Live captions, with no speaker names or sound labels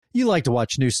You like to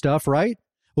watch new stuff, right?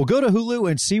 Well, go to Hulu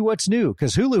and see what's new,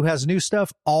 because Hulu has new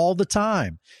stuff all the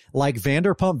time, like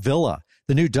Vanderpump Villa,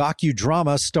 the new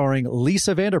docudrama starring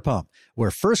Lisa Vanderpump, where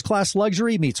first-class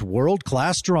luxury meets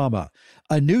world-class drama.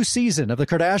 A new season of The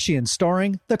Kardashians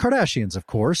starring The Kardashians, of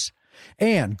course.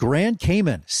 And Grand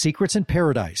Cayman, Secrets in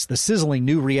Paradise, the sizzling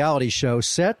new reality show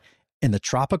set in the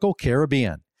tropical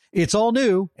Caribbean. It's all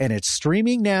new, and it's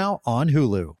streaming now on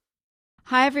Hulu.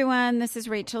 Hi, everyone. This is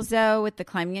Rachel Zoe with the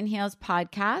Climbing in Heels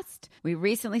podcast. We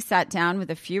recently sat down with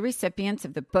a few recipients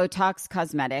of the Botox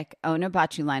Cosmetic,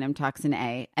 Onabotulinum Toxin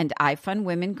A, and iFund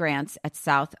Women grants at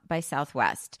South by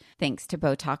Southwest, thanks to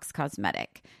Botox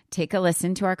Cosmetic. Take a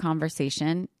listen to our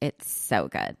conversation. It's so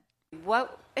good.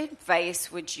 What advice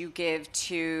would you give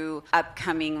to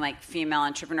upcoming female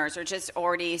entrepreneurs, or just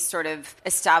already sort of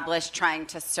established, trying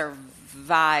to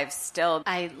survive still?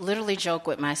 I literally joke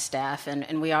with my staff,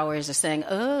 and we always are saying,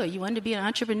 oh, you want to be an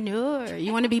entrepreneur?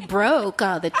 You want to be broke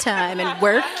all the time and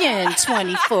working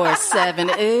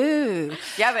 24/7? Ooh.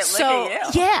 Yeah, but look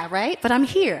at you. Yeah, right? But I'm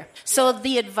here. So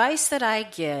the advice that I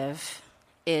give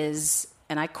is,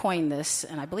 and I coined this,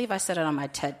 and I believe I said it on my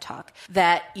TED Talk,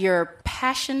 that your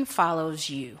passion follows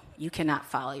you. You cannot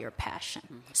follow your passion.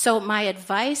 Mm-hmm. So my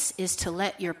advice is to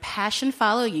let your passion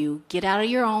follow you, get out of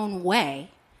your own way,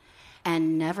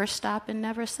 and never stop and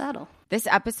never settle. This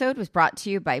episode was brought to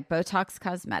you by Botox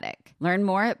Cosmetic. Learn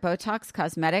more at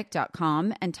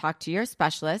BotoxCosmetic.com and talk to your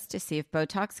specialist to see if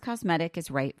Botox Cosmetic is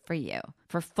right for you.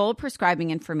 For full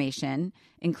prescribing information,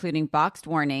 including boxed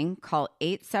warning, call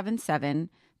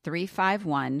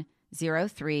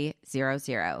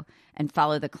 877-351-0300 and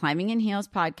follow the Climbing in Heels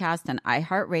podcast on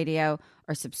iHeartRadio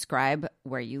or subscribe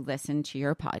where you listen to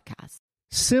your podcast.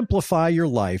 Simplify your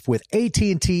life with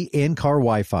AT&T in-car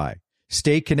Wi-Fi.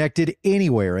 Stay connected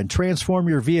anywhere and transform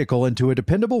your vehicle into a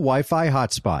dependable Wi-Fi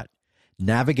hotspot.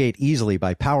 Navigate easily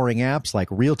by powering apps like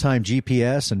real-time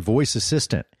GPS and voice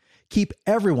assistant. Keep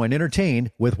everyone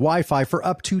entertained with Wi-Fi for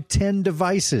up to 10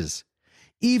 devices.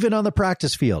 Even on the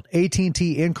practice field,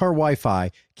 AT&T in-car Wi-Fi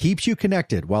keeps you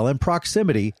connected while in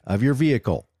proximity of your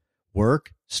vehicle.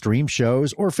 Work, stream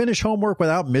shows, or finish homework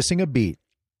without missing a beat.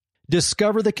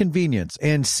 Discover the convenience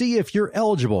and see if you're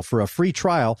eligible for a free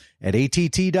trial at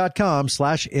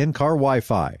att.com/in-car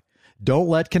Wi-Fi. Don't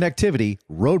let connectivity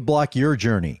roadblock your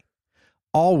journey.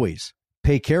 Always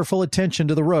pay careful attention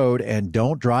to the road and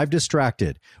don't drive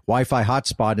distracted. Wi-Fi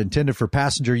hotspot intended for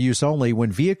passenger use only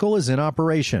when vehicle is in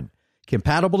operation.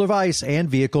 Compatible device and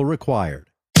vehicle required.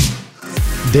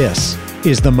 This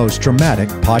is the most dramatic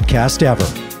podcast ever.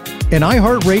 An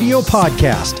iHeartRadio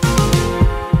podcast.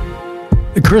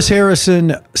 Chris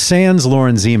Harrison sans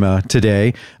Lauren Zima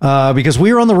today because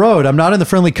we are on the road. I'm not in the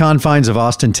friendly confines of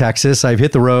Austin, Texas. I've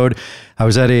hit the road. I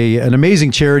was at an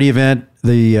amazing charity event,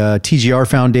 the TGR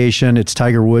Foundation. It's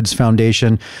Tiger Woods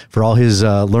Foundation for all his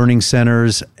learning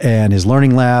centers and his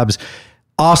learning labs.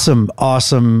 Awesome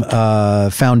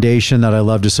foundation that I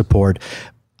love to support.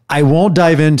 I won't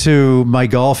dive into my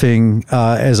golfing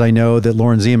as I know that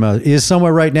Lauren Zima is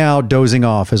somewhere right now dozing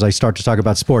off as I start to talk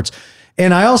about sports.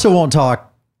 And I also won't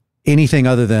talk anything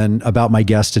other than about my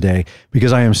guest today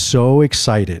because I am so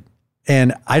excited.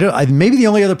 And maybe the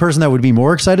only other person that would be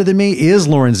more excited than me is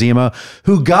Lauren Zima,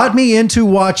 who got me into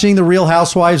watching The Real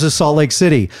Housewives of Salt Lake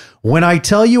City. When I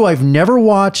tell you I've never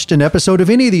watched an episode of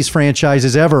any of these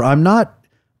franchises ever, I'm not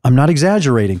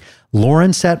exaggerating.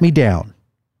 Lauren sat me down,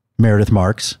 Meredith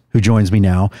Marks, who joins me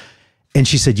now, and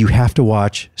she said, you have to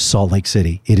watch Salt Lake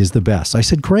City. It is the best. I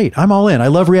said, great. I'm all in. I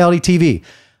love reality TV.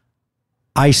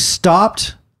 I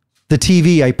stopped the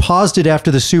TV. I paused it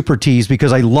after the Super Tease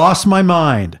because I lost my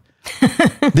mind.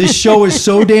 This show is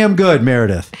so damn good,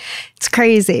 Meredith. It's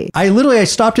crazy. I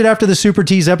stopped it after the Super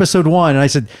Tease episode 1, and I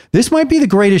said, this might be the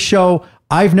greatest show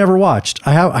I've never watched.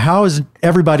 How is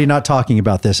everybody not talking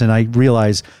about this? And I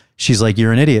realized she's like,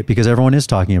 you're an idiot because everyone is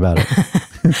talking about it.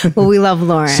 Well, we love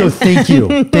Lauren. So thank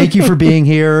you. Thank you for being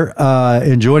here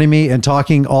and joining me and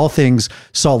talking all things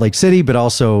Salt Lake City, but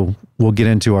also we'll get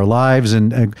into our lives.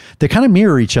 And they kind of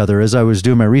mirror each other. As I was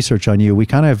doing my research on you, we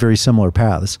kind of have very similar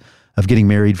paths of getting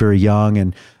married very young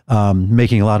and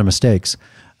making a lot of mistakes.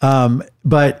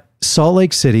 But Salt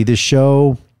Lake City, this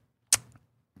show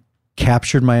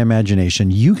captured my imagination.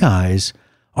 You guys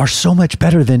are so much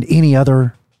better than any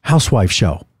other housewife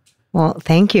show. Well,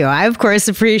 thank you. I, of course,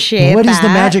 appreciate What is the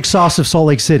magic sauce of Salt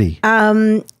Lake City?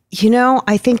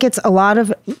 I think it's a lot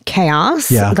of chaos.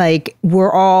 Yeah. Like,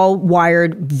 we're all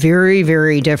wired very,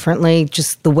 very differently.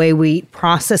 Just the way we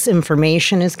process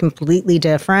information is completely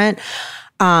different.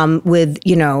 With,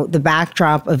 the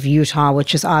backdrop of Utah,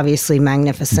 which is obviously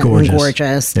magnificent and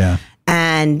gorgeous. Yeah.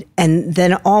 And And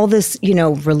then all this,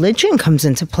 religion comes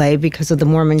into play because of the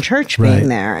Mormon church being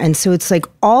there. And so it's like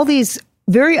all these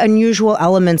very unusual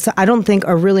elements that I don't think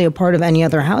are really a part of any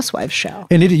other housewife show.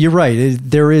 And you're right.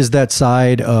 There is that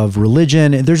side of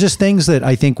religion. There's just things that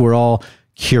I think we're all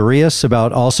curious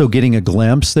about, also getting a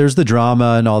glimpse. There's the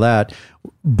drama and all that.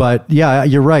 But yeah,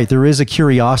 you're right. There is a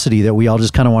curiosity that we all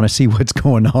just kind of want to see what's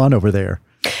going on over there.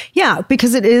 Yeah,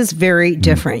 because it is very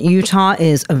different. Utah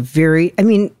is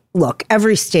look,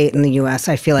 every state in the U.S.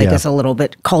 I feel like is a little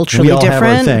bit culturally different. We all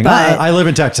have our thing. But I live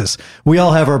in Texas. We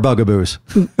all have our bugaboos.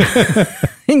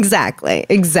 Exactly.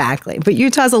 But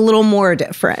Utah's a little more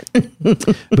different.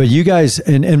 But you guys,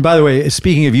 and by the way,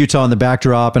 speaking of Utah and the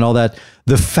backdrop and all that,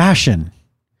 the fashion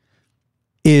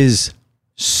is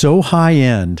so high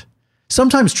end.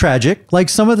 Sometimes tragic, like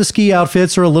some of the ski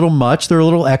outfits are a little much. They're a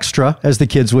little extra, as the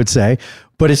kids would say,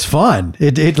 but it's fun.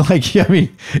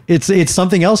 It's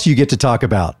something else you get to talk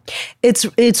about.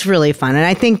 It's really fun. And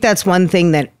I think that's one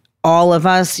thing that all of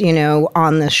us,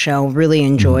 on this show really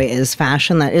enjoy is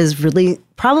fashion. That is really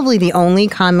probably the only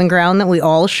common ground that we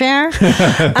all share.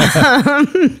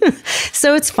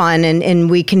 So it's fun and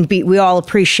we all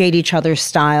appreciate each other's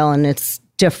style and it's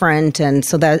different. And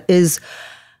so that is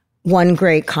one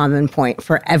great common point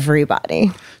for everybody.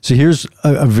 So here's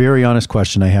a very honest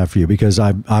question I have for you, because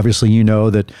obviously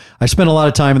that I spend a lot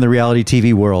of time in the reality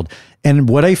TV world. And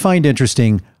what I find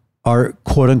interesting are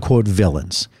quote unquote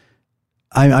villains.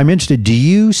 I'm interested, do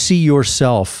you see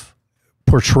yourself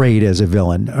portrayed as a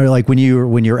villain? Or like when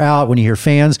you're out, when you hear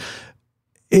fans,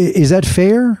 is that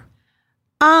fair?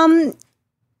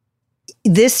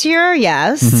 This year,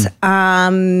 yes.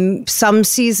 Mm-hmm. Some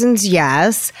seasons,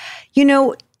 yes.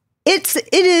 It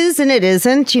is and it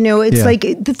isn't. It's like,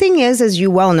 the thing is, as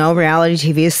you well know, reality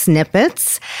TV is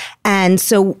snippets. And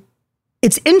so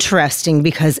it's interesting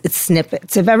because it's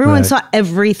snippets. If everyone saw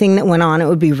everything that went on, it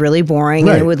would be really boring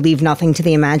and it would leave nothing to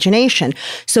the imagination.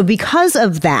 So because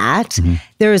of that,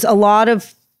 there's a lot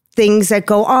of things that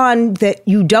go on that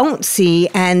you don't see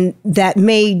and that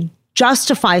may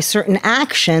justify certain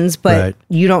actions, but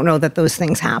you don't know that those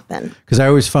things happen. Because I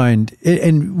always find,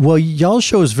 y'all's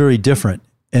show is very different.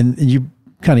 And you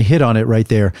kind of hit on it right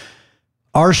there.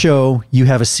 Our show, you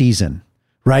have a season,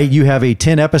 right? You have a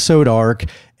 10-episode arc,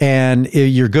 and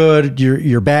you're good,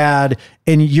 you're bad,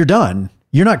 and you're done.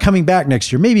 You're not coming back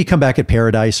next year. Maybe you come back at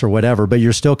Paradise or whatever, but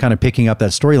you're still kind of picking up that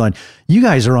storyline. You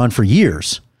guys are on for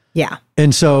years. Yeah.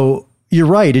 And so you're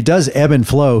right. It does ebb and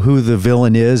flow who the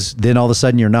villain is. Then all of a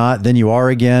sudden you're not, then you are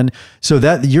again. So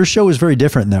that your show is very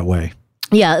different in that way.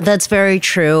 Yeah, that's very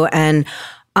true. And,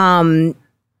 and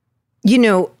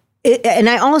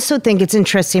I also think it's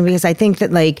interesting because I think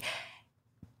that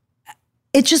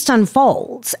it just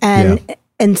unfolds and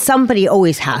somebody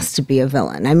always has to be a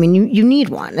villain. I mean, you need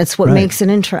one. It's what makes it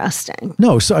interesting.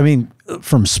 No, so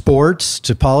from sports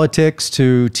to politics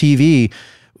to TV,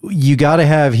 you got to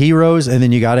have heroes and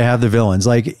then you got to have the villains.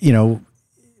 If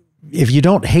you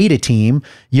don't hate a team,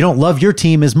 you don't love your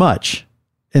team as much.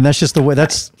 And that's just the way,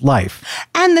 that's life.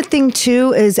 And the thing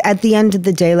too is at the end of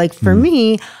the day, for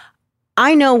me,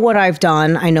 I know what I've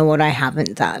done. I know what I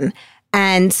haven't done.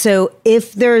 And so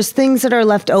if there's things that are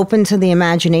left open to the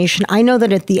imagination, I know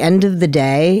that at the end of the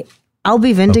day, I'll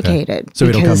be vindicated.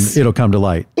 Okay. So it'll come to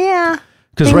light. Yeah.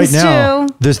 Because right now,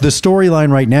 the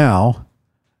storyline right now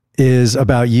is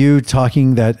about you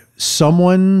talking that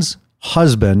someone's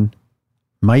husband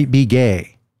might be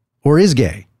gay or is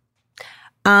gay.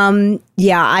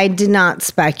 Yeah, I did not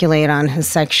speculate on his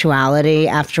sexuality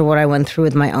after what I went through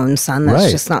with my own son.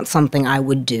 That's just not something I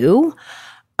would do.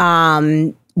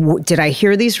 Did I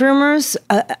hear these rumors?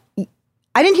 I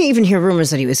didn't even hear rumors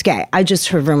that he was gay. I just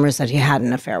heard rumors that he had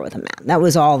an affair with a man. That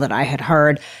was all that I had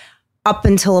heard up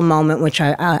until a moment, which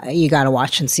you got to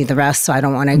watch and see the rest. So I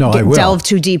don't want to delve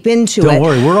too deep into it. Don't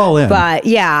worry, we're all in. But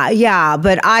yeah.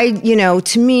 But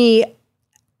to me,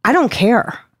 I don't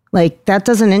care. That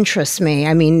doesn't interest me.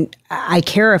 I mean, I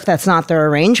care if that's not their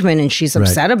arrangement and she's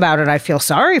upset about it. I feel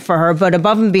sorry for her. But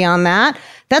above and beyond that,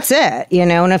 that's it.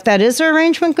 And if that is their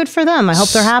arrangement, good for them. I hope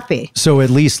they're happy. So at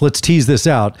least let's tease this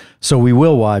out. So we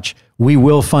will watch. We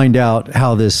will find out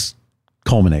how this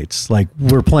culminates.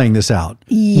 We're playing this out.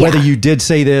 Yeah. Whether you did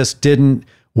say this, didn't,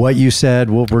 what you said,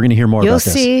 we're going to hear more about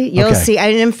this. You'll see.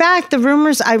 And in fact, the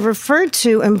rumors I referred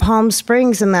to in Palm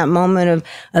Springs in that moment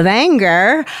of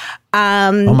anger.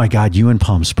 Oh my God, you in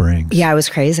Palm Springs. Yeah, I was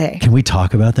crazy. Can we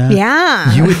talk about that?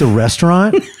 Yeah. You at the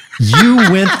restaurant? You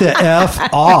went the F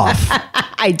off.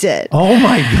 I did. Oh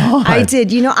my God. I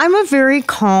did. I'm a very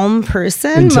calm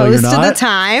person most of the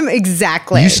time.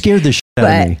 Exactly. You scared the shit out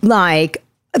of me. But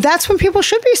That's when people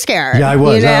should be scared. Yeah, I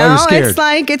was. You know? I was scared. It's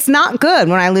like, it's not good.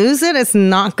 When I lose it, it's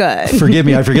not good. Forgive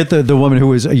me. I forget the woman who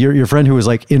was your friend who was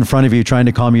like in front of you trying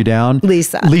to calm you down.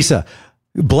 Lisa.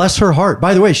 Bless her heart.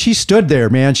 By the way, she stood there,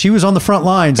 man. She was on the front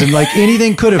lines and like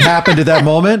anything could have happened at that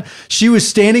moment. She was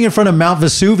standing in front of Mount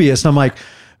Vesuvius. And I'm like,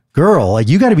 girl, like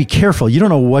you got to be careful. You don't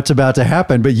know what's about to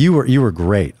happen, but you were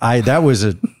great. That was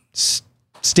a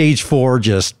stage 4,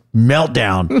 just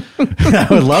meltdown.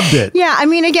 I loved it. Yeah. I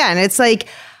mean, again, it's like,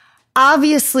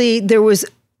 obviously there was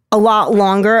a lot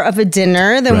longer of a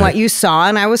dinner than what you saw.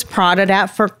 And I was prodded at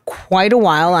for quite a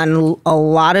while on a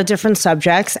lot of different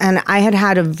subjects. And I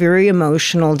had a very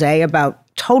emotional day about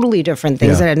totally different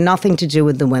things that had nothing to do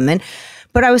with the women.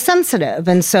 But I was sensitive.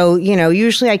 And so,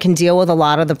 usually I can deal with a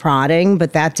lot of the prodding.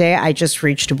 But that day I just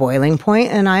reached a boiling point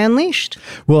and I unleashed.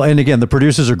 Well, and again, the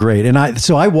producers are great. And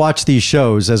I watch these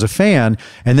shows as a fan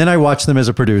and then I watch them as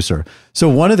a producer. So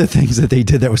one of the things that they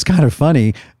did that was kind of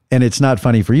funny, and it's not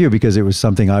funny for you because it was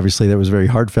something obviously that was very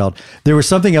heartfelt. There was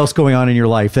something else going on in your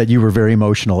life that you were very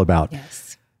emotional about.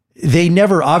 Yes. They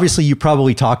never, obviously you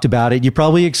probably talked about it. You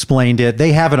probably explained it.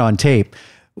 They have it on tape.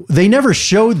 They never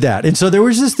showed that. And so there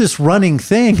was just this running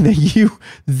thing that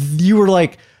you were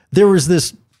like, there was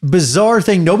this bizarre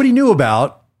thing nobody knew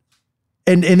about.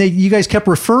 And you guys kept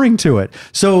referring to it.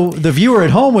 So the viewer at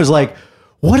home was like,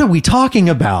 what are we talking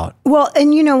about? Well,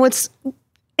 and what's,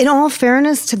 in all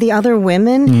fairness to the other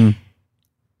women,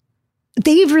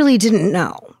 they really didn't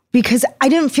know because I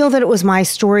didn't feel that it was my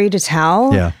story to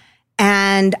tell. Yeah.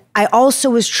 And I also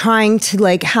was trying to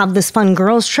like have this fun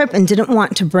girls trip and didn't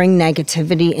want to bring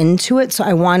negativity into it. So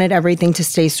I wanted everything to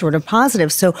stay sort of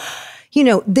positive. So,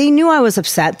 they knew I was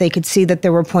upset. They could see that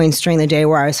there were points during the day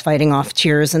where I was fighting off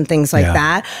tears and things like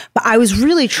that. But I was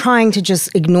really trying to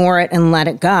just ignore it and let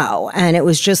it go. And it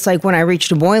was just like when I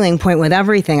reached a boiling point with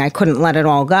everything, I couldn't let it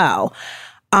all go.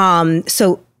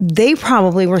 So they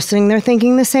probably were sitting there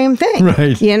thinking the same thing.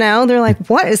 Right. They're like,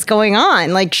 what is going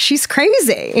on? Like, she's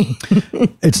crazy.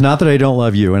 It's not that I don't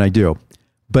love you, and I do.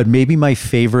 But maybe my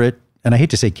favorite, and I hate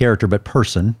to say character, but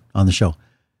person on the show,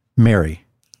 Mary.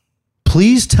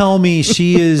 Please tell me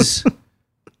she is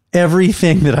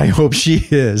everything that I hope she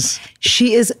is.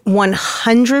 She is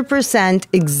 100%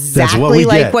 exactly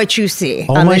like what you see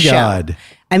on the show. Oh my God.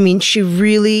 I mean, she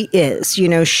really is.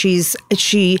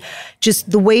 She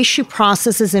just the way she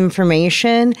processes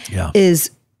information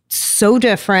is so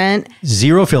different.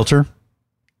 Zero filter,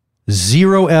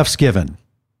 zero F's given.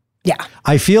 Yeah.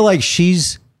 I feel like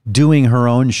she's doing her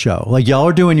own show. Like y'all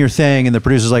are doing your thing and the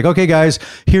producer's like, okay, guys,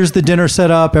 here's the dinner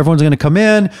set up. Everyone's going to come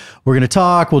in. We're going to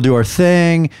talk. We'll do our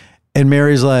thing. And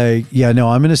Mary's like, yeah, no,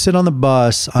 I'm going to sit on the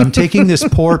bus. I'm taking this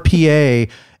poor PA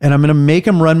and I'm going to make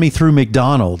him run me through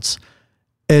McDonald's.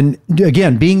 And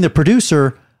again, being the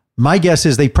producer, my guess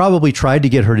is they probably tried to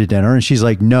get her to dinner and she's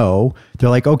like, no. They're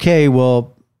like, okay,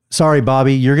 well, sorry,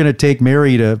 Bobby, you're going to take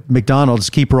Mary to McDonald's.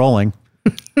 Keep rolling.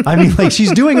 I mean, like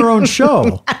she's doing her own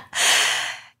show.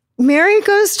 Mary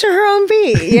goes to her own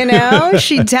beat,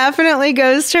 She definitely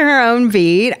goes to her own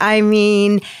beat. I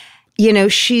mean,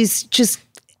 she's just,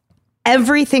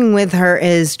 everything with her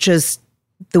is just,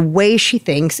 the way she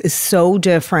thinks is so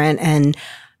different and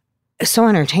so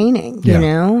entertaining,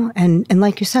 and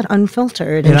like you said,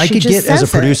 unfiltered. And I could get as a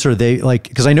producer, they like,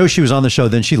 because I know she was on the show,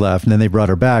 then she left and then they brought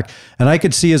her back. And I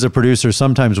could see as a producer,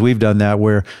 sometimes we've done that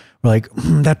where we're like,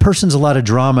 that person's a lot of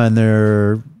drama and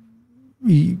they're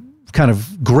kind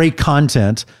of great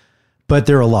content, but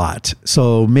they're a lot.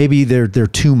 So maybe they're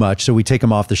too much. So we take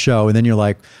them off the show and then you're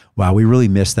like, wow, we really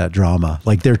miss that drama.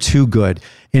 Like they're too good.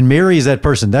 And Mary is that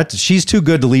person she's too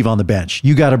good to leave on the bench.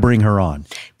 You got to bring her on.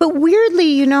 But weirdly,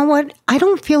 you know what? I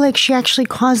don't feel like she actually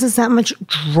causes that much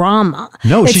drama.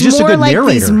 No, she's just a good narrator.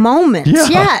 It's more like these moments.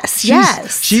 Yeah.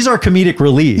 Yes. She's our comedic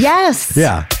relief. Yes.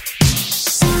 Yeah.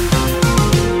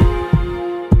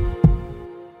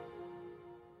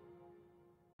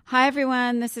 Hi,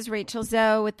 everyone. This is Rachel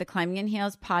Zoe with the Climbing in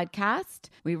Heels podcast.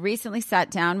 We recently sat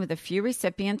down with a few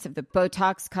recipients of the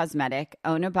Botox Cosmetic,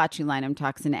 Onabotulinum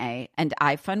Toxin A, and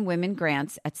iFund Women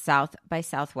grants at South by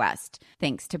Southwest,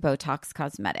 thanks to Botox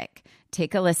Cosmetic.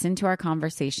 Take a listen to our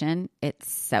conversation. It's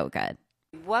so good.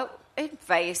 What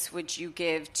advice would you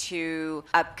give to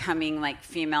upcoming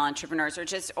female entrepreneurs or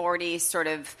just already sort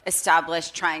of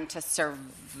established trying to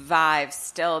survive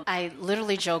still? I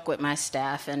literally joke with my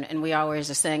staff and we always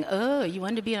are saying, oh, you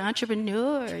want to be an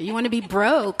entrepreneur? You want to be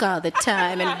broke all the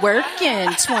time and working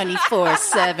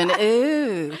 24/7.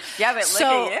 Ooh. Yeah, but look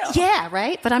at you. Yeah,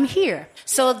 right? But I'm here.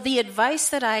 So the advice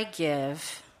that I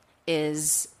give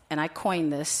is, and I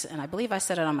coined this, and I believe I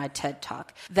said it on my TED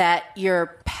Talk, that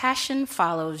your passion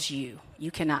follows you.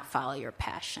 you cannot follow your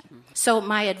passion. So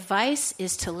my advice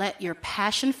is to let your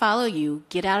passion follow you,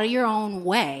 get out of your own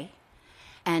way,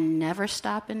 and never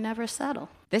stop and never settle.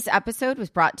 This episode was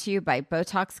brought to you by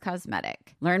Botox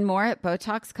Cosmetic. Learn more at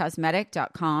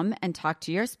BotoxCosmetic.com and talk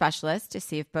to your specialist to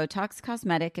see if Botox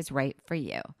Cosmetic is right for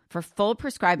you. For full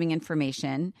prescribing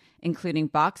information, including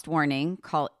boxed warning,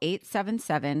 call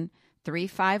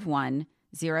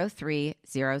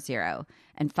 877-351-0300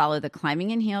 and follow the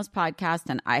Climbing in Heels podcast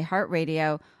on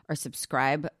iHeartRadio or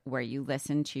subscribe where you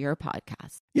listen to your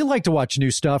podcast. You like to watch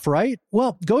new stuff, right?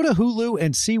 Well, go to Hulu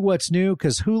and see what's new,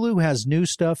 because Hulu has new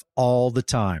stuff all the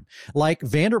time. Like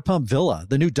Vanderpump Villa,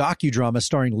 the new docudrama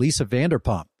starring Lisa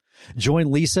Vanderpump.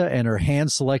 Join Lisa and her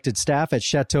hand-selected staff at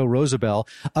Chateau Rosabelle,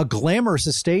 a glamorous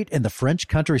estate in the French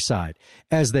countryside,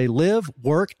 as they live,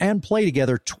 work, and play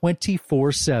together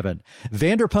 24/7.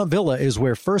 Vanderpump Villa is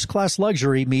where first-class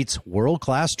luxury meets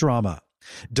world-class drama.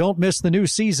 Don't miss the new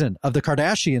season of The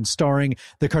Kardashians, starring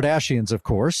the Kardashians, of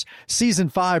course. Season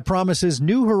 5 promises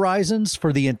new horizons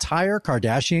for the entire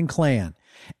Kardashian clan.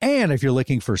 And if you're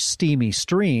looking for steamy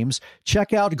streams,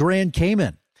 check out Grand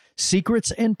Cayman.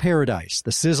 Secrets in Paradise,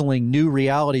 the sizzling new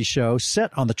reality show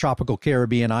set on the tropical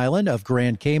Caribbean island of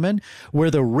Grand Cayman, where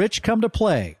the rich come to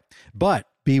play. But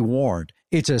be warned,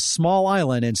 it's a small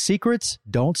island and secrets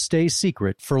don't stay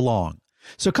secret for long.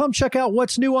 So come check out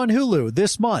what's new on Hulu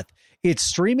this month. It's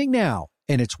streaming now,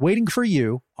 and it's waiting for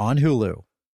you on Hulu.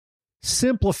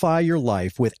 Simplify your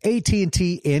life with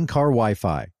AT&T in-car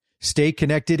Wi-Fi. Stay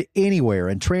connected anywhere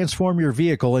and transform your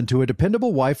vehicle into a dependable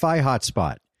Wi-Fi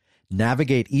hotspot.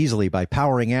 Navigate easily by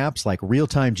powering apps like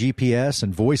real-time GPS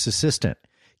and voice assistant.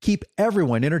 Keep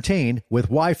everyone entertained with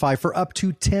Wi-Fi for up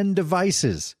to 10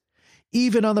 devices.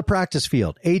 Even on the practice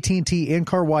field, AT&T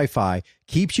in-car Wi-Fi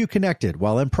keeps you connected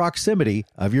while in proximity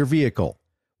of your vehicle.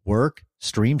 Work,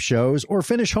 stream shows, or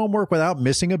finish homework without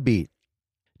missing a beat.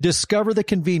 Discover the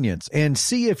convenience and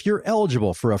see if you're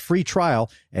eligible for a free trial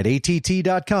at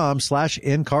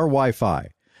att.com/in-car Wi-Fi.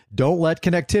 Don't let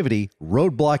connectivity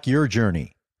roadblock your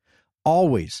journey.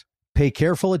 Always pay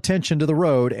careful attention to the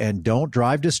road and don't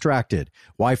drive distracted.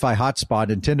 Wi-Fi hotspot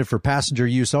intended for passenger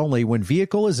use only when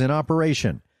vehicle is in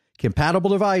operation. Compatible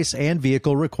device and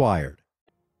vehicle required.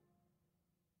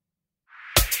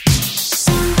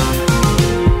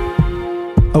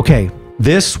 Okay,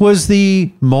 this was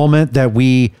the moment that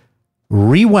we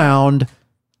rewound,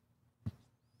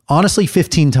 honestly,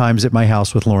 15 times at my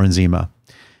house with Lauren Zima.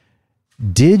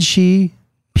 Did she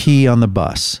pee on the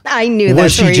bus? I knew Was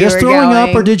that's where she just you were throwing going.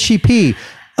 up, or did she pee?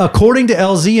 According to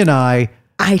LZ and I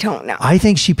don't know. I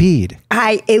think she peed.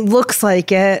 It looks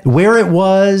like it. Where it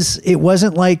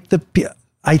wasn't like the...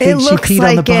 I think It she looks peed like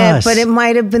on the bus. it, but it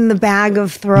might have been the bag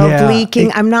of throw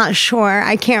leaking. I'm not sure.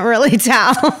 I can't really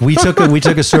tell. We took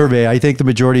a survey. I think the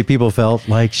majority of people felt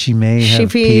like she may have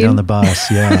peed on the bus.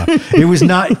 Yeah. It was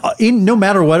not, no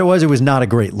matter what it was not a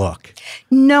great look.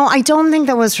 No, I don't think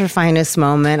that was her finest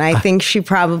moment. I think she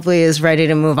probably is ready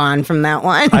to move on from that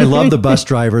one. I love the bus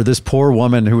driver, this poor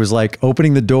woman who was like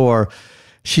opening the door.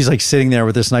 She's like sitting there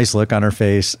with this nice look on her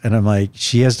face. And I'm like,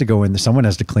 she has to go in. Someone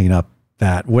has to clean up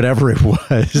that, whatever it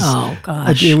was. Oh,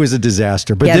 gosh. It was a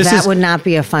disaster. But yeah, that would not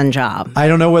be a fun job. I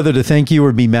don't know whether to thank you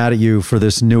or be mad at you for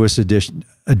this newest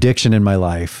addiction in my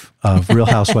life of Real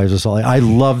Housewives of Salt Lake. I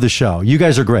love the show. You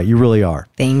guys are great. You really are.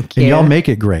 Thank you. And y'all make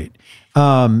it great.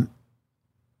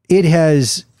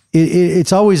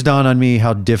 It's always dawned on me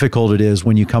how difficult it is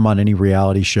when you come on any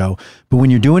reality show. But when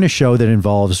you're doing a show that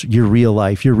involves your real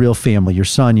life, your real family, your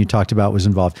son you talked about was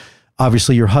involved,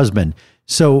 obviously your husband.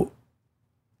 So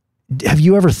have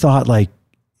you ever thought like,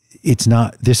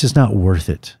 this is not worth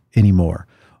it anymore?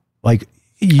 Like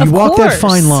you walk that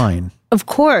fine line. Of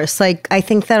course. Like I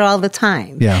think that all the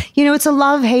time. Yeah. You know, it's a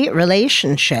love-hate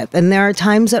relationship. And there are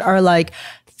times that are like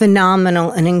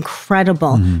phenomenal and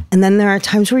incredible. Mm-hmm. And then there are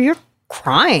times where you're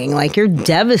crying, like you're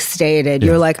devastated.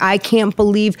 Yeah. You're like, I can't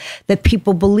believe that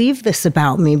people believe this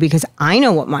about me because I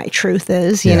know what my truth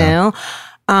is, you know?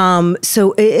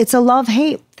 So it's a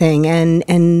love-hate thing,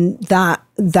 and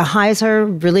the highs are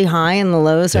really high and the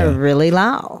lows are really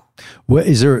low. What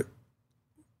is there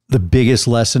the biggest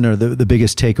lesson or the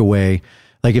biggest takeaway?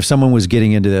 Like if someone was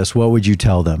getting into this, what would you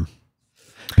tell them?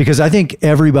 Because I think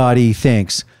everybody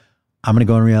thinks I'm going to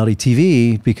go on reality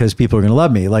TV because people are going to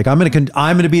love me. Like I'm going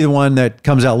to be the one that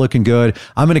comes out looking good.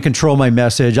 I'm going to control my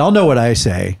message. I'll know what I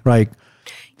say. Right?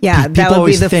 Yeah, that would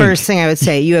be the first thing I would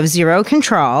say. You have zero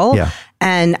control. Yeah.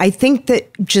 And I think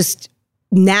that just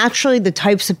naturally the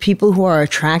types of people who are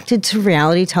attracted to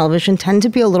reality television tend to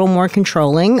be a little more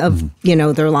controlling of,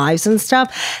 their lives and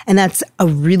stuff. And that's a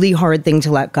really hard thing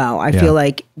to let go. I feel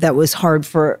like that was hard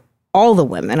for all the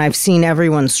women. I've seen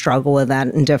everyone struggle with that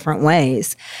in different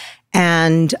ways.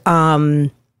 And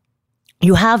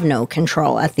you have no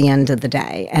control at the end of the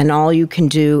day. And all you can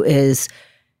do is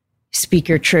speak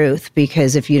your truth,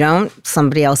 because if you don't,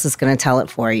 somebody else is going to tell it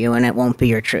for you, and it won't be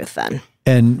your truth then.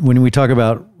 And when we talk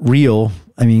about real,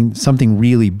 I mean, something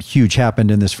really huge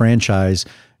happened in this franchise.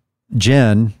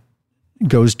 Jen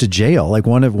goes to jail. Like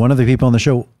one of the people on the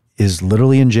show is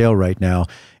literally in jail right now.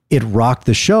 It rocked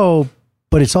the show,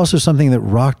 but it's also something that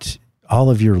rocked all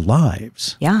of your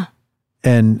lives. Yeah.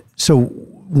 And so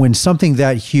when something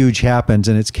that huge happens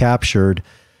and it's captured,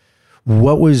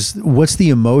 what's the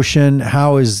emotion?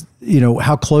 How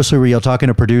closely were y'all talking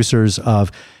to producers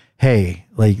of, hey,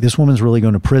 like this woman's really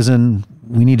going to prison.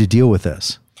 We need to deal with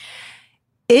this.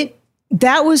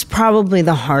 That was probably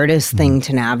the hardest thing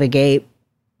to navigate.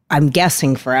 I'm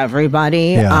guessing for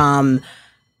everybody. Yeah.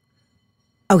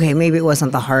 Okay, maybe it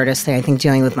wasn't the hardest thing. I think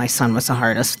dealing with my son was the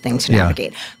hardest thing to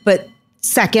navigate. But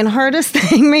second hardest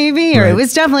thing maybe, or it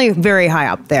was definitely very high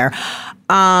up there.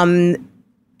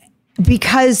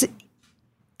 Because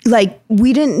like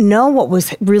we didn't know what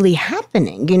was really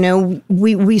happening. You know,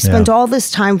 we spent all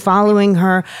this time following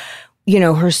her, you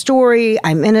know, her story,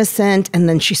 I'm innocent, and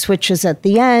then she switches at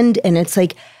the end, and it's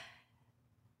like,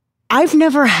 I've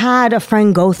never had a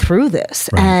friend go through this.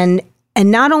 Right. And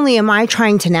not only am I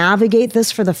trying to navigate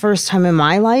this for the first time in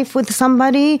my life with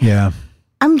somebody,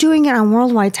 I'm doing it on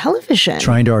worldwide television.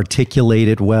 Trying to articulate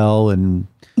it well, and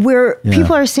where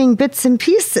people are seeing bits and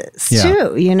pieces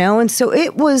too, you know? And so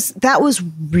that was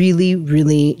really,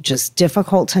 really just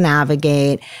difficult to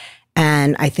navigate.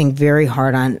 And I think very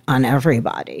hard on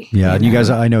everybody. Yeah. And you guys,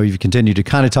 I know you've continued to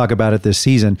kind of talk about it this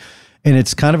season, and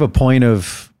it's kind of a point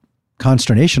of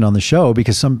consternation on the show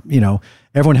because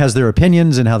everyone has their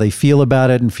opinions and how they feel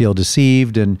about it and feel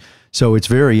deceived. And so it's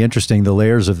very interesting, the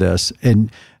layers of this.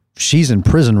 And she's in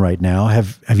prison right now.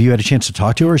 Have you had a chance to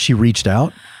talk to her? She reached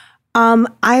out?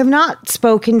 I have not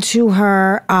spoken to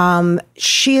her.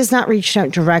 She has not reached out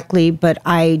directly, but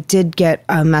I did get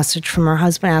a message from her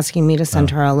husband asking me to send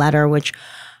her a letter, which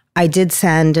I did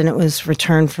send, and it was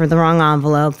returned for the wrong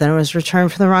envelope. Then it was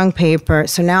returned for the wrong paper.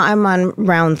 So now I'm on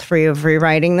round 3 of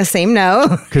rewriting the same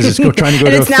note. Because it's trying to go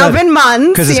to it's now been months.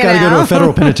 Because it's got to go to a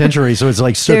federal penitentiary. So it's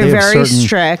like they're very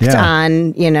strict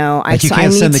on, you know. Like you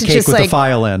can't send the cake with the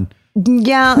file in.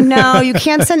 Yeah, no, you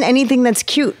can't send anything that's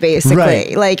cute, basically.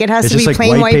 Right. Like it has to be like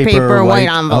plain white paper, white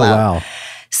envelope. Oh, wow.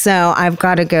 So I've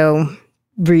got to go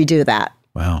redo that.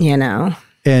 Wow. You know?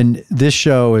 And this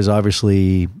show has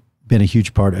obviously been a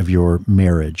huge part of your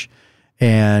marriage.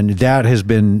 And that has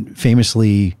been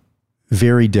famously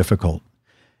very difficult.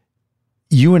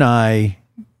 You and I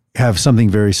have something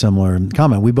very similar in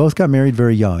common. We both got married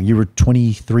very young. You were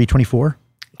 23, 24?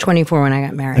 24 when I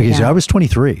got married. Okay, so I was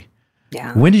 23.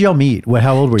 Yeah. When did y'all meet?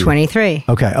 How old were you? 23.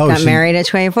 Okay. Oh, got married at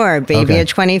 24, baby at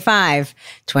 25,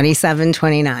 27,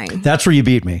 29. That's where you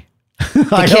beat me. The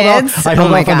kids? I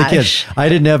held off on the kids. I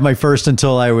didn't have my first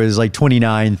until I was like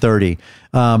 29, 30.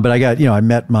 But I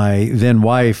met my then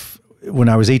wife when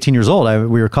I was 18 years old.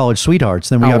 We were college sweethearts.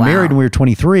 Then we got married when we were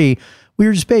 23. We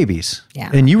were just babies. Yeah.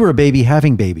 And you were a baby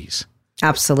having babies.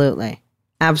 Absolutely.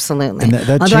 Absolutely. And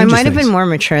that although I might have things. been more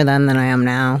mature then than I am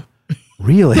now.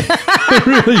 Really?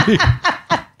 Really?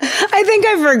 I think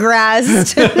I've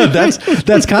regressed.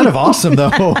 That's kind of awesome, though.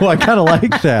 I kind of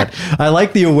like that. I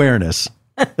like the awareness.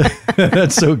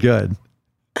 That's so good.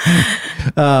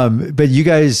 But you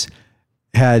guys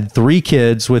had 3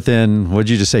 kids within, what'd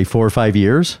you just say, 4 or 5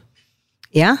 years?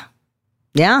 Yeah.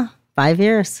 5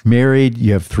 years. Married,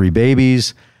 you have 3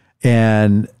 babies,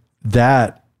 and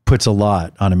that puts a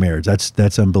lot on a marriage.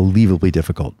 That's unbelievably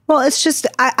difficult. Well, it's just,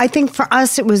 I think for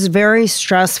us, it was very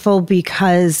stressful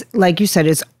because, like you said,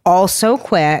 it's all so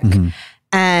quick. Mm-hmm.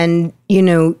 And,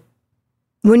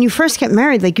 when you first get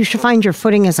married, like you should find your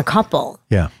footing as a couple.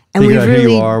 Yeah. And figure out who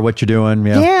you are, what you're doing.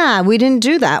 Yeah, we didn't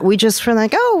do that. We just were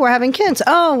like, oh, we're having kids.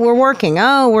 Oh, we're working.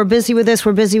 Oh, we're busy with this.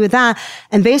 We're busy with that.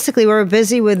 And basically, we were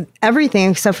busy with everything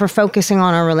except for focusing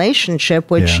on our relationship,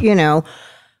 which, we,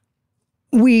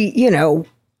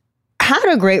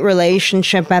 had a great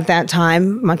relationship at that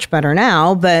time, much better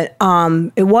now, but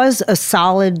it was a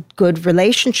solid, good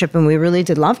relationship, and we really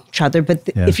did love each other. But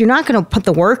if you're not going to put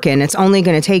the work in, it's only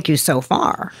going to take you so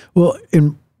far. Well,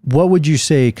 and what would you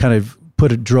say kind of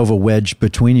drove a wedge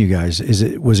between you guys?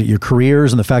 Was it your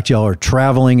careers and the fact y'all are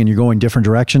traveling and you're going different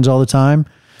directions all the time?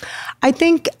 I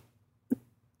think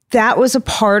that was a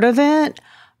part of it.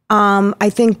 I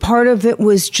think part of it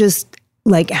was just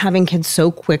like having kids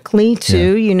so quickly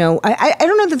too. I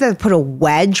don't know that put a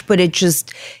wedge, but it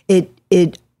just, it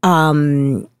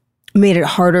made it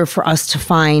harder for us to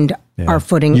find our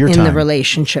footing Your in time. the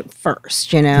relationship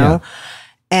first, you know?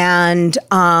 And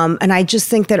I just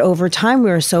think that over time, we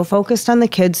were so focused on the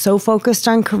kids, so focused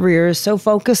on careers, so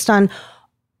focused on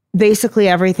basically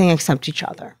everything except each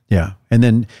other. Yeah.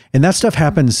 And that stuff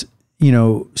happens, you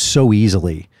know, so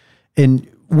easily. And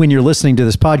when you're listening to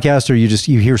this podcast or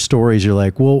you hear stories, you're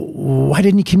like, well, why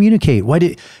didn't you communicate?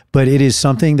 But it is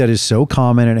something that is so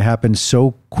common and it happens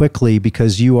so quickly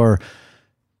because you are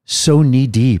so knee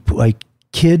deep. Like,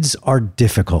 kids are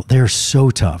difficult. They're so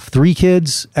tough. 3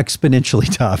 kids,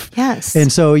 exponentially tough. Yes.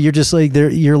 And so you're just like,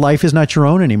 your life is not your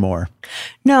own anymore.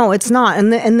 No, it's not.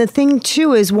 And the thing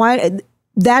too is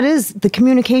the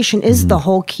communication is the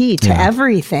whole key to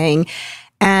everything.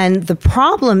 And the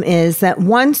problem is that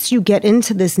once you get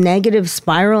into this negative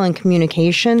spiral in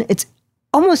communication, it's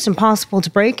almost impossible to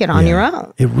break it on your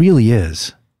own. It really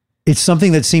is. It's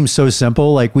something that seems so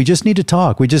simple. Like, we just need to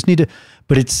talk. We just need to,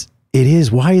 but it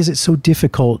is. Why is it so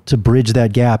difficult to bridge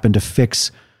that gap and to fix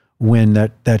when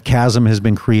that chasm has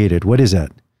been created? What is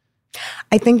it?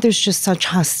 I think there's just such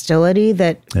hostility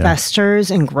that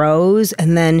festers and grows.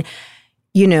 And then,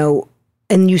 you know,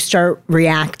 and you start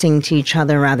reacting to each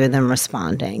other rather than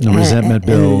responding. And resentment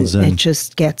builds. And it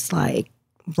just gets like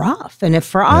rough. And if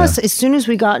for us, as soon as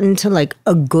we got into like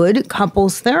a good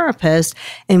couples therapist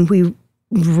and we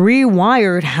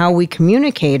rewired how we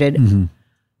communicated,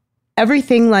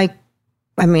 everything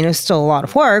it's still a lot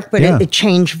of work, but it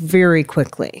changed very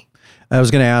quickly. I was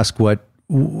going to ask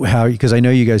how, because I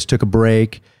know you guys took a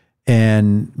break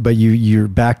but you're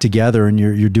back together and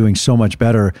you're doing so much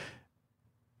better.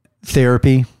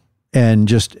 Therapy and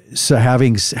just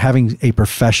having a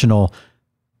professional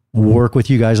work with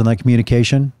you guys on that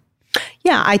communication.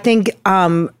 Yeah, I think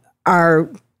our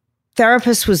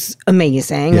therapist was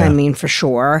amazing. I mean, for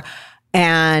sure.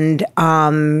 And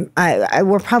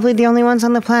we're probably the only ones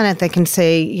on the planet that can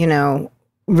say, you know,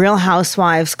 Real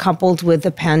Housewives coupled with the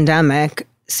pandemic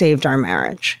saved our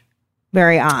marriage.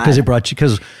 Very odd.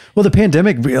 Because the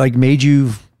pandemic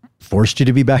forced you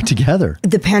to be back together.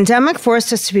 The pandemic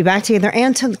forced us to be back together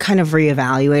and to kind of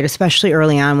reevaluate, especially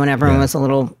early on when everyone was a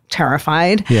little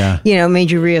terrified. Yeah. You know,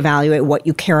 made you reevaluate what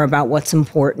you care about, what's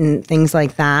important, things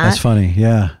like that. That's funny.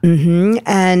 Yeah. Mm-hmm.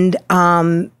 And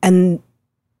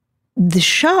the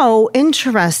show,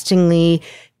 interestingly,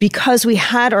 because we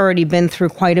had already been through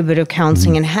quite a bit of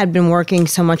counseling and had been working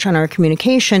so much on our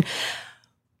communication,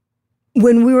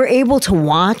 when we were able to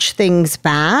watch things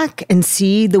back and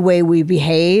see the way we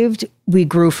behaved, we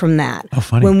grew from that. Oh,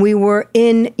 funny. When we were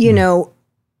in, you know,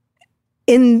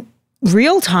 in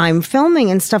real time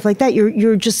filming and stuff like that,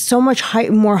 you're just so much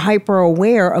more hyper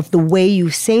aware of the way you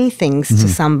say things to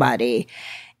somebody.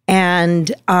 And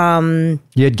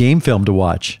you had game film to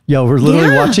watch. Yeah, we're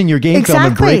literally watching your game film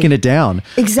and breaking it down.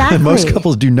 Exactly. Most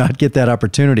couples do not get that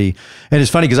opportunity. And it's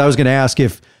funny because I was going to ask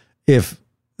if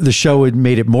the show had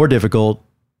made it more difficult,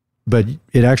 but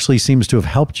it actually seems to have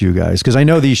helped you guys. Because I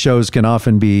know these shows can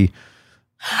often be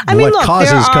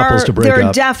causes couples to break up. There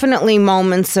are definitely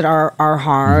moments that are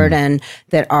hard and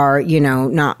that are, you know,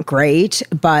 not great.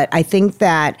 But I think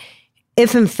that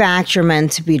if in fact you're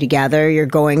meant to be together, you're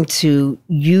going to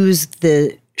use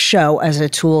the show as a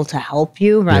tool to help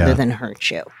you rather than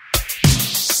hurt you.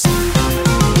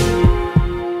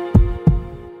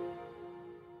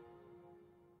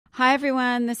 Hi,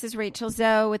 everyone. This is Rachel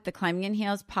Zoe with the Climbing in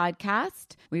Heels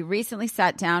podcast. We recently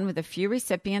sat down with a few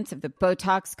recipients of the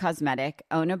Botox Cosmetic,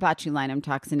 Onabotulinum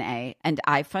Toxin A, and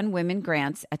iFund Women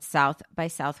grants at South by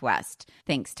Southwest,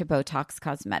 thanks to Botox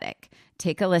Cosmetic.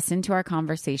 Take a listen to our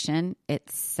conversation.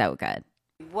 It's so good.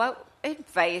 What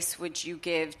advice would you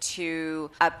give to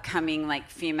upcoming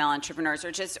female entrepreneurs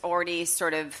or just already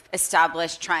sort of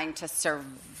established trying to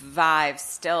survive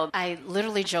still? I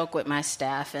literally joke with my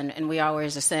staff and we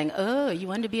always are saying, oh, you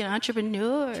want to be an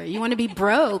entrepreneur? You want to be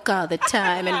broke all the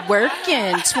time and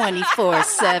working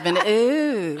 24/7.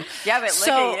 Ooh. Yeah, but look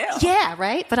at you. Yeah,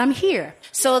 right? But I'm here.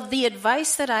 So the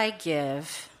advice that I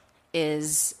give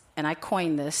is, and I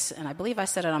coined this, and I believe I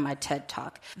said it on my TED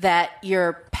Talk, that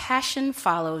your passion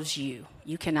follows you.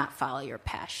 You cannot follow your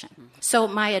passion. So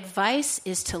my advice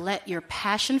is to let your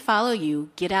passion follow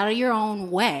you, get out of your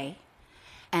own way,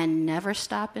 and never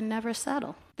stop and never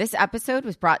settle. This episode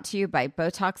was brought to you by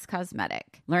Botox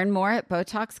Cosmetic. Learn more at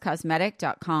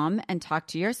BotoxCosmetic.com and talk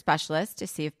to your specialist to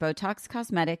see if Botox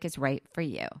Cosmetic is right for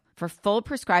you. For full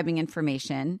prescribing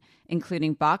information,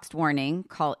 including boxed warning,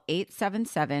 call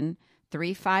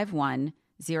 877-351-0100.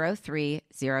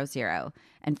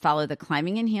 and follow the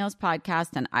Climbing in Heels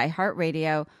podcast on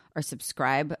iHeartRadio or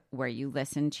subscribe where you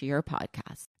listen to your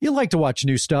podcast. You like to watch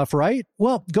new stuff, right?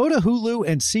 Well, go to Hulu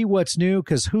and see what's new,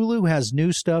 because Hulu has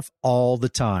new stuff all the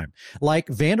time. Like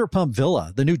Vanderpump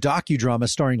Villa, the new docudrama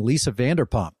starring Lisa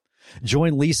Vanderpump.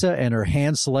 Join Lisa and her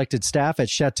hand-selected staff at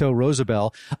Chateau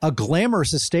Rosabelle, a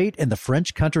glamorous estate in the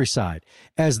French countryside,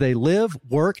 as they live,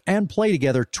 work, and play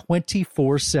together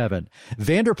 24/7.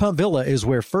 Vanderpump Villa is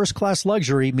where first-class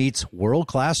luxury meets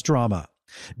world-class drama.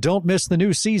 Don't miss the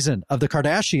new season of The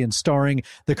Kardashians, starring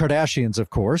the Kardashians, of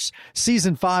course.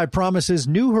 Season 5 promises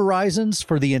new horizons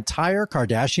for the entire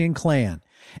Kardashian clan.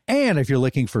 And if you're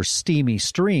looking for steamy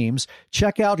streams,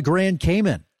 check out Grand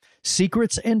Cayman.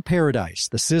 Secrets in Paradise,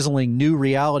 the sizzling new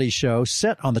reality show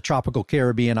set on the tropical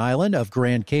Caribbean island of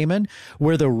Grand Cayman,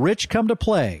 where the rich come to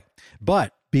play.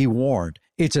 But be warned,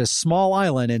 it's a small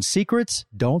island and secrets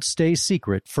don't stay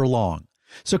secret for long.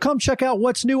 So come check out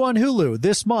what's new on Hulu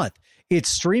this month. It's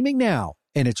streaming now,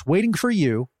 and it's waiting for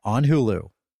you on Hulu.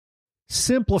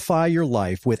 Simplify your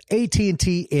life with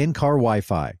AT&T in-car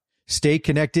Wi-Fi. Stay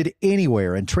connected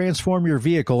anywhere and transform your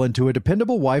vehicle into a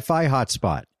dependable Wi-Fi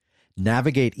hotspot.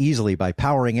 Navigate easily by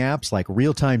powering apps like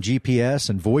real-time GPS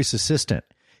and voice assistant.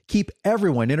 Keep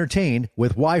everyone entertained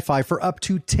with Wi-Fi for up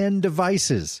to 10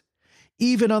 devices.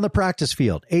 Even on the practice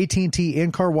field, AT&T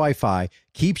in-car Wi-Fi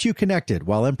keeps you connected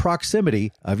while in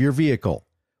proximity of your vehicle.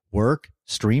 Work,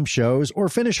 stream shows, or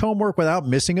finish homework without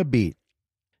missing a beat.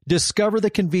 Discover the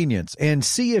convenience and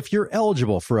see if you're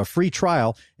eligible for a free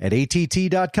trial at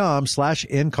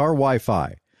att.com/in-car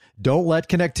Wi-Fi. Don't let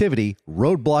connectivity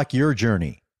roadblock your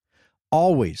journey.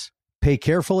 Always pay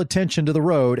careful attention to the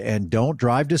road and don't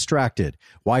drive distracted.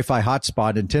 Wi-Fi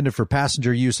hotspot intended for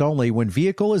passenger use only when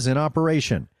vehicle is in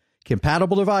operation.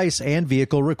 Compatible device and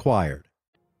vehicle required.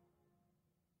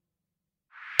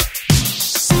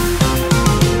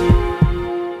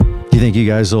 Do you think you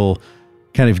guys will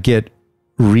kind of get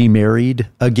remarried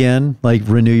again, like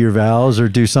renew your vows or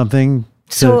do something?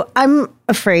 So I'm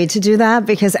afraid to do that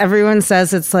because everyone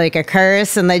says it's like a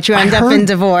curse and that you end up in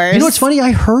divorce. You know what's funny?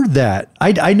 I heard that.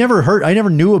 I never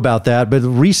knew about that, but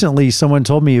recently someone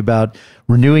told me about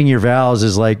renewing your vows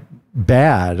is like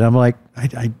bad. I'm like,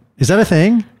 is that a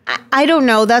thing? I don't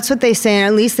know. That's what they say. And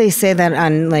at least they say that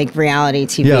on like reality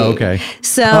TV. Yeah, okay.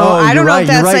 So I don't know if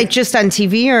that's like just on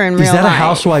TV or in real life. Is that a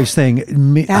Housewives thing?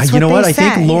 That's you know what? they say.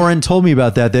 I think Lauren told me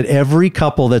about that every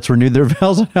couple that's renewed their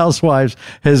vows on Housewives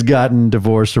has gotten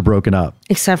divorced or broken up.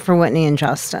 Except for Whitney and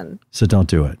Justin. So don't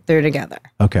do it. They're together.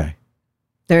 Okay.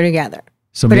 They're together.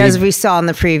 So but as we saw in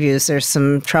the previews, there's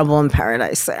some trouble in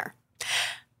paradise there.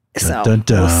 So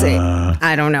we'll see.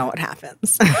 I don't know what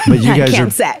happens. But you guys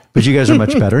can't say. But you guys are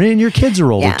much better, and your kids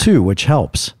are older too, which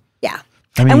helps. Yeah.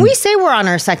 I mean, and we say we're on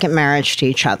our second marriage to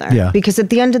each other. Yeah. Because at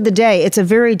the end of the day, it's a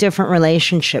very different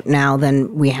relationship now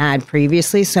than we had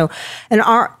previously. So, in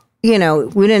our, we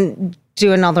didn't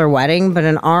do another wedding, but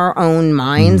in our own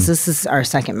minds, this is our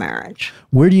second marriage.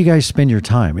 Where do you guys spend your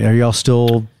time? Are y'all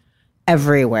still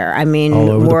everywhere? I mean,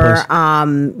 we're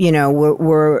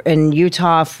we're in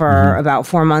Utah for about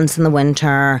 4 months in the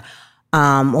winter.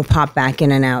 We'll pop back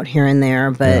in and out here and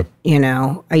there, but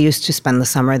I used to spend the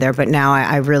summer there, but now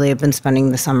I really have been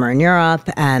spending the summer in Europe,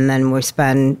 and then we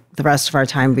spend the rest of our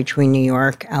time between New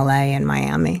York, LA, and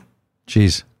Miami.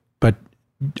 Jeez, but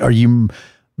are you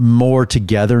more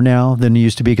together now than you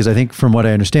used to be? Because I think from what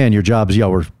I understand, your jobs,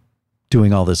 y'all were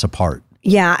doing all this apart.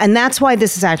 Yeah, and that's why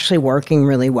this is actually working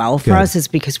really well for us, is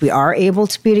because we are able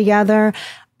to be together.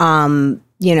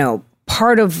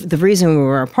 Part of the reason we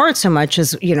were apart so much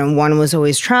is, one was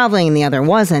always traveling and the other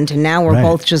wasn't. And now we're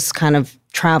both just kind of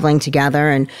traveling together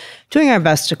and doing our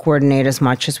best to coordinate as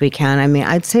much as we can. I mean,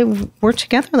 I'd say we're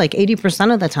together like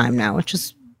 80% of the time now, which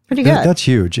is pretty good. That's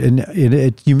huge. And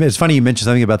it's funny you mentioned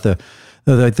something about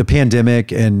the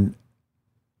pandemic. And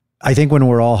I think when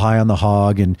we're all high on the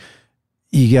hog and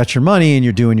you got your money and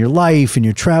you're doing your life and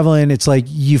you're traveling, it's like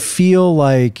you feel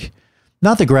like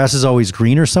not the grass is always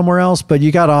greener somewhere else, but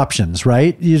you got options,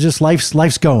 right? You just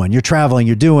life's going, you're traveling,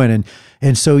 you're doing,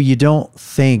 and so you don't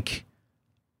think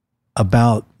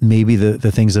about maybe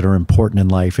the things that are important in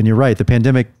life. And you're right, the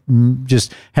pandemic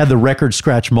just had the record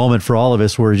scratch moment for all of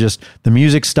us where just the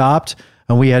music stopped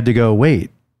and we had to go, wait,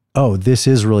 oh, this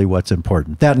is really what's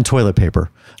important. That and toilet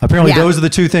paper. Apparently those are the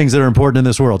two things that are important in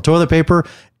this world, toilet paper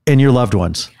and your loved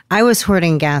ones. I was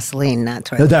hoarding gasoline, not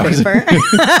toilet paper.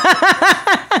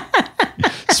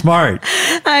 Smart.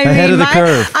 Ahead of the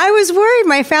curve. I was worried.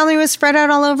 My family was spread out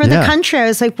all over the country. I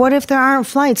was like, what if there aren't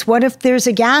flights? What if there's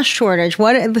a gas shortage?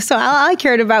 So all I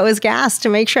cared about was gas to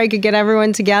make sure I could get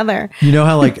everyone together. You know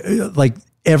how like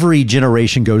every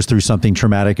generation goes through something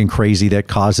traumatic and crazy that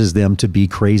causes them to be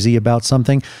crazy about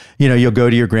something. You know, you'll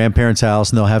go to your grandparents' house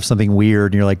and they'll have something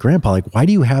weird and you're like, Grandpa, like, why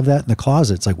do you have that in the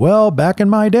closet? It's like, well, back in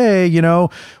my day, you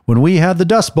know, when we had the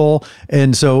Dust Bowl.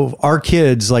 And so our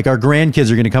kids, like our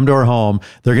grandkids, are going to come to our home.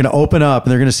 They're going to open up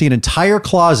and they're going to see an entire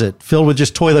closet filled with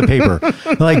just toilet paper.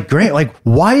 Like,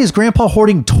 why is Grandpa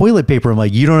hoarding toilet paper? I'm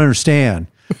like, you don't understand.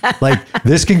 Like,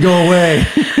 this can go away.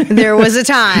 There was a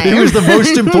time. It was the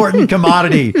most important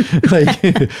commodity. Like,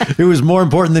 it was more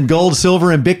important than gold,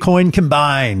 silver, and Bitcoin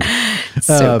combined.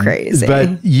 So crazy.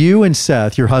 But you and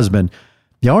Seth, your husband,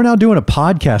 y'all are now doing a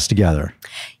podcast together.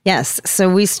 Yes. So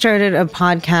we started a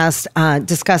podcast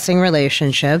discussing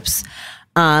relationships.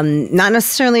 Not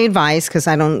necessarily advice, because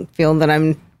I don't feel that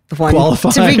I'm the one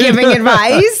qualified to be giving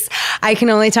advice. I can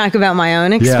only talk about my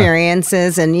own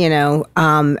experiences and, you know,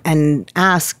 and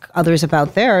ask others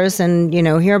about theirs and, you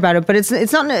know, hear about it. But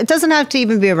it's not, it doesn't have to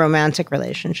even be a romantic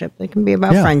relationship. It can be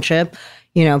about friendship,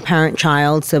 you know, parent,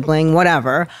 child, sibling,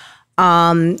 whatever.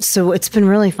 So it's been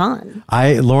really fun.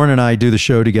 Lauren and I do the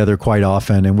show together quite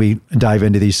often and we dive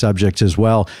into these subjects as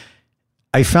well.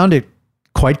 I found it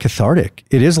quite cathartic.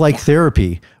 It is like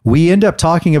therapy. We end up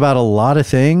talking about a lot of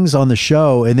things on the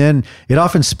show, and then it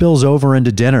often spills over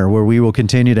into dinner where we will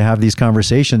continue to have these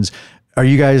conversations. Are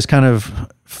you guys kind of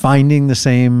finding the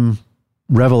same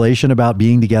revelation about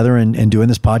being together and doing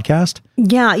this podcast?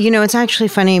 Yeah. You know, it's actually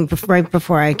funny. Right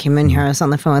before I came in here, I was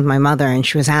on the phone with my mother and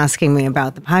she was asking me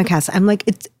about the podcast. I'm like,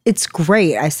 it's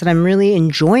great. I said, I'm really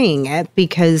enjoying it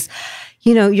because,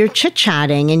 you know, you're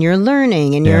chit-chatting and you're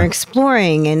learning and you're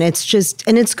exploring, and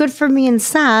it's good for me and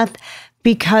Seth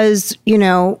because, you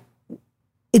know,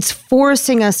 it's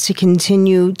forcing us to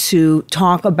continue to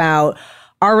talk about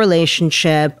our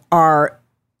relationship, our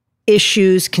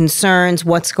issues, concerns,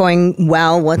 what's going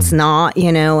well, what's not,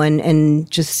 you know,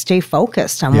 and just stay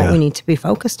focused on what we need to be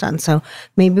focused on. So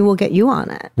maybe we'll get you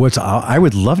on it. I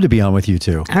would love to be on with you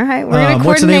too. All right. We're going to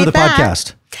what's the name of the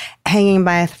podcast? Hanging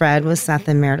by a Thread with Seth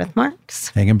and Meredith Marks.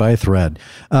 Hanging by a Thread.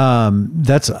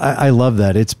 I love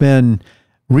that. It's been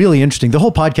really interesting. The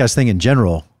whole podcast thing in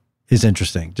general is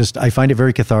interesting. Just, I find it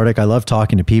very cathartic. I love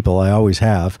talking to people. I always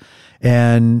have.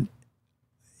 And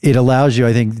it allows you,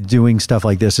 I think, doing stuff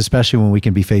like this, especially when we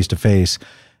can be face to face,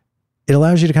 it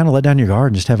allows you to kind of let down your guard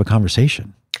and just have a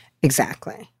conversation.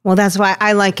 Exactly. Well, that's why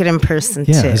I like it in person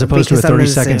too. As opposed to a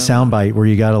 30-second soundbite where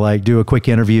you got to like do a quick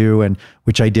interview, and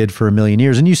which I did for a million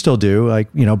years, and you still do. Like,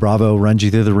 you know, Bravo runs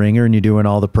you through the ringer, and you're doing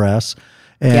all the press,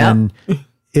 and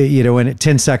you know, and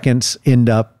 10 seconds end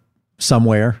up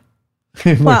somewhere.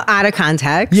 Well, out of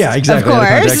context. Yeah, exactly. Of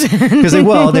course, because they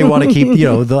want to keep, you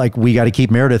know, like, we got to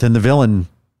keep Meredith in the villain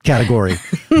category.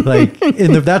 Like,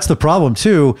 that's the problem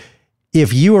too.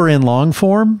 If you are in long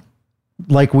form,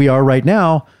 like we are right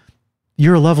now,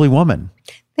 you're a lovely woman.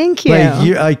 Thank you.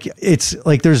 It's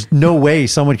like, there's no way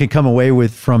someone can come away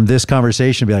from this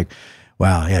conversation and be like,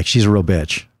 wow, yeah, she's a real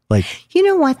bitch. Like, you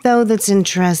know what though, that's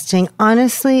interesting.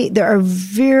 Honestly, there are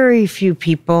very few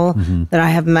people that I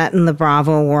have met in the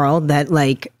Bravo world that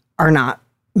like are not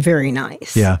very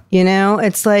nice. Yeah. You know,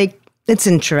 it's like, it's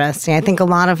interesting. I think a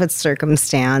lot of it's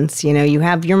circumstance. You know, you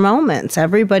have your moments.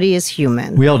 Everybody is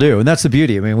human. We all do. And that's the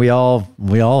beauty. I mean, we all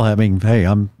have, I mean, hey,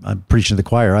 I'm preaching to the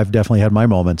choir. I've definitely had my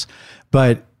moments.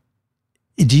 But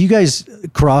do you guys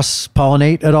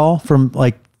cross-pollinate at all from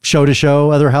like show to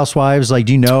show, other housewives? Like,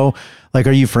 do you know, like,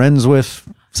 are you friends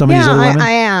with some of these other women?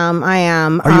 I am.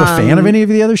 Are you a fan of any of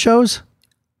the other shows?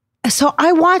 So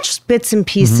I watch bits and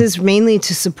pieces mainly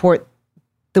to support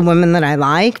the women that I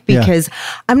like, because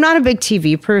I'm not a big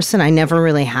TV person. I never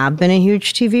really have been a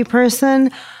huge TV person.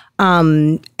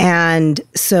 And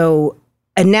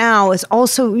now it's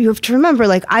also, you have to remember,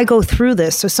 like, I go through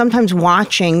this. So sometimes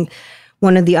watching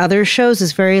one of the other shows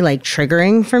is very like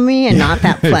triggering for me and not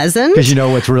that pleasant. Because you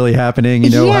know what's really happening. You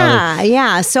know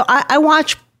how. So I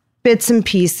watch bits and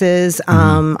pieces.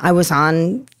 I was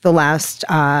on the last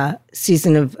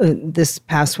season of this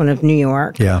past one of New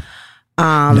York. Yeah.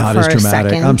 Not as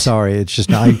dramatic. I'm sorry. It's just,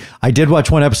 I did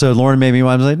watch one episode. Lauren made me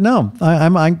watch. I was like, no,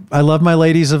 I love my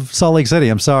ladies of Salt Lake City.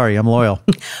 I'm sorry. I'm loyal.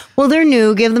 Well, they're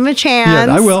new. Give them a chance.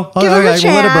 Yeah, I will. Give them a chance.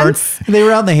 We'll let it burn. They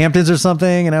were out in the Hamptons or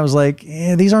something. And I was like,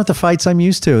 these aren't the fights I'm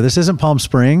used to. This isn't Palm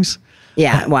Springs.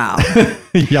 Yeah. Wow.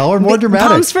 Y'all are more dramatic.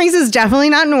 Palm Springs is definitely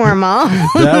not normal.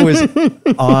 That was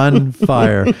on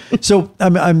fire. So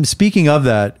I'm speaking of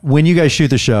that. When you guys shoot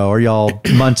the show, are y'all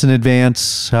months in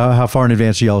advance? How far in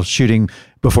advance are y'all shooting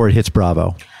before it hits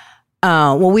Bravo?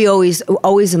 Well, we always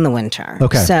in the winter.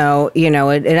 Okay. So, you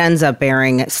know, it ends up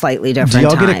airing at slightly different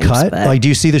times. Do y'all get a cut? Like, do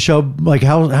you see the show? Like,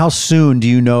 how soon do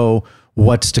you know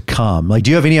what's to come? Like,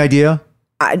 do you have any idea?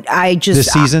 I just this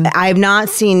season. I've not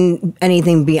seen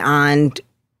anything beyond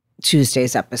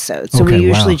Tuesday's episode, so we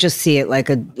usually just see it like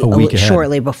a week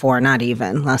shortly before, not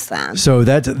even less than. So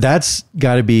that's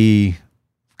got to be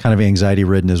kind of anxiety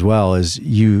ridden as well, as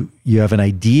you have an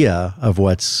idea of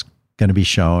what's going to be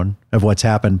shown, of what's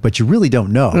happened, but you really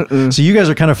don't know. Mm-mm. So you guys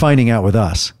are kind of finding out with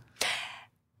us.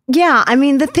 Yeah, I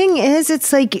mean, the thing is,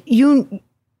 it's like you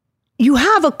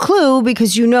have a clue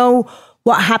because you know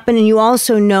what happened, and you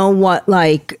also know what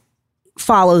like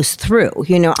follows through.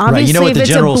 You know, obviously, right. You know what if the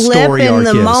it's general a blip story in arc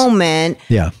the is. moment,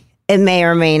 it may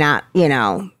or may not,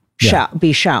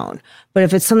 be shown. But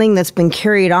if it's something that's been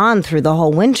carried on through the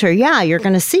whole winter, you're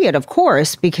going to see it, of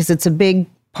course, because it's a big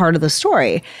part of the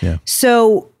story. Yeah.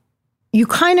 So you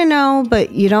kind of know,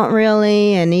 but you don't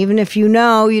really. And even if you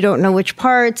know, you don't know which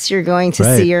parts you're going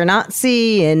to see or not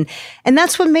see. And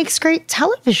that's what makes great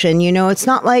television. You know, it's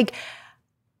not like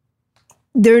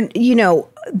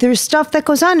there's stuff that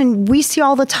goes on and we see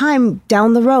all the time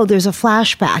down the road. There's a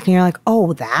flashback and you're like,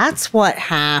 oh, that's what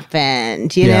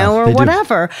happened, or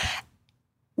whatever.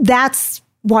 That's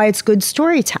why it's good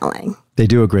storytelling. They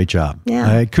do a great job.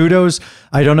 Yeah. Kudos.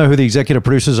 I don't know who the executive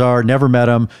producers are. Never met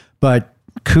them, but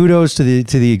kudos to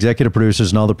the executive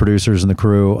producers and all the producers and the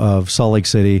crew of Salt Lake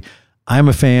City. I'm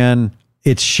a fan.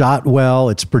 It's shot well.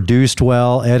 It's produced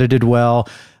well, edited well.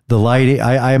 The lighting,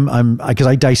 I'm because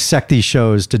I dissect these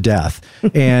shows to death,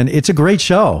 and it's a great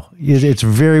show. It's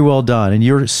very well done, and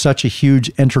you're such a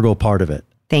huge integral part of it.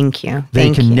 Thank you.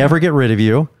 They can never get rid of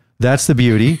you. That's the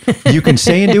beauty. You can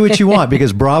say and do what you want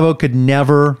because Bravo could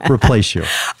never replace you.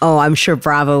 Oh, I'm sure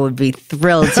Bravo would be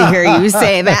thrilled to hear you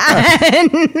say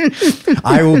that.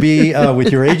 I will be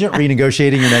with your agent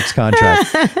renegotiating your next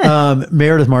contract.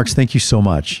 Meredith Marks, thank you so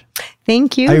much.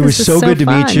 Thank you. It was so good to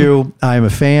meet you. I'm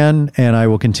a fan and I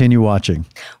will continue watching.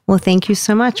 Well, thank you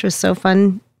so much. It was so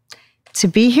fun to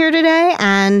be here today,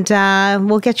 and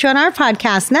we'll get you on our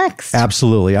podcast next.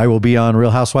 Absolutely. I will be on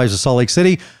Real Housewives of Salt Lake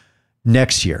City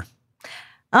next year.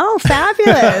 Oh,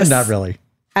 fabulous. Not really.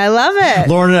 I love it.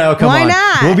 Lauren and I will come on. Why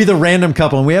not? We'll be the random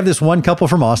couple, and we have this one couple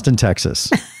from Austin, Texas.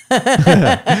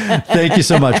 Thank you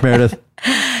so much, Meredith.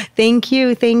 Thank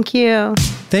you. Thank you.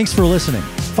 Thanks for listening.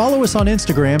 Follow us on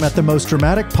Instagram at The Most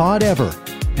Dramatic Pod Ever,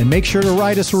 and make sure to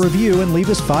write us a review and leave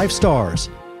us 5 stars.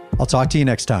 I'll talk to you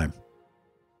next time.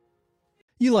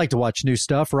 You like to watch new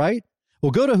stuff, right?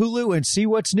 Well, go to Hulu and see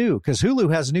what's new, because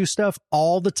Hulu has new stuff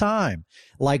all the time,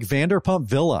 like Vanderpump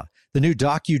Villa, the new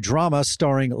docudrama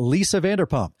starring Lisa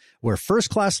Vanderpump, where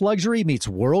first-class luxury meets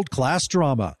world-class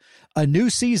drama. A new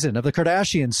season of The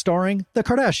Kardashians starring The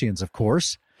Kardashians, of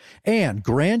course. And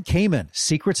Grand Cayman,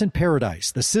 Secrets in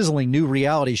Paradise, the sizzling new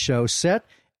reality show set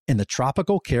in the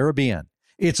tropical Caribbean.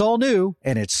 It's all new,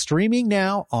 and it's streaming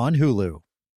now on Hulu.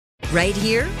 Right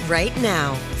here, right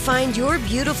now. Find your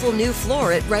beautiful new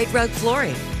floor at Right Rug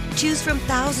Flooring. Choose from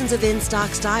thousands of in-stock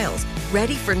styles,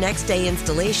 ready for next day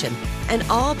installation, and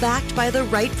all backed by the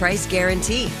right price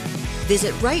guarantee.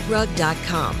 Visit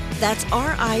rightrug.com. That's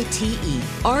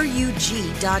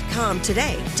RITERUG.com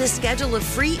today to schedule a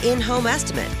free in-home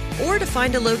estimate or to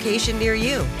find a location near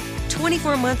you.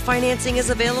 24-month financing is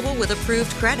available with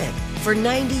approved credit. For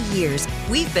 90 years,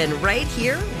 we've been right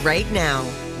here, right now.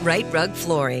 Right Rug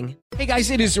Flooring. Hey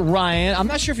guys, it is Ryan. I'm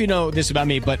not sure if you know this about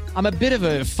me, but I'm a bit of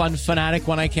a fun fanatic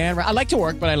when I can. I like to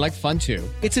work, but I like fun too.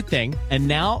 It's a thing. And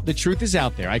now the truth is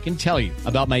out there. I can tell you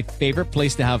about my favorite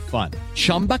place to have fun.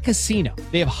 Chumba Casino.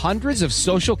 They have hundreds of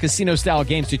social casino style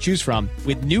games to choose from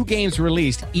with new games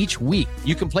released each week.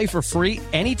 You can play for free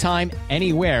anytime,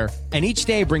 anywhere. And each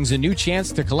day brings a new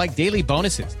chance to collect daily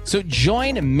bonuses. So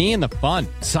join me in the fun.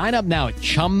 Sign up now at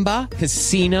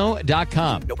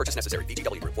ChumbaCasino.com. No purchase necessary.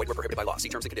 VGW Group. Void where prohibited by law. See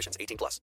terms and conditions. 18+.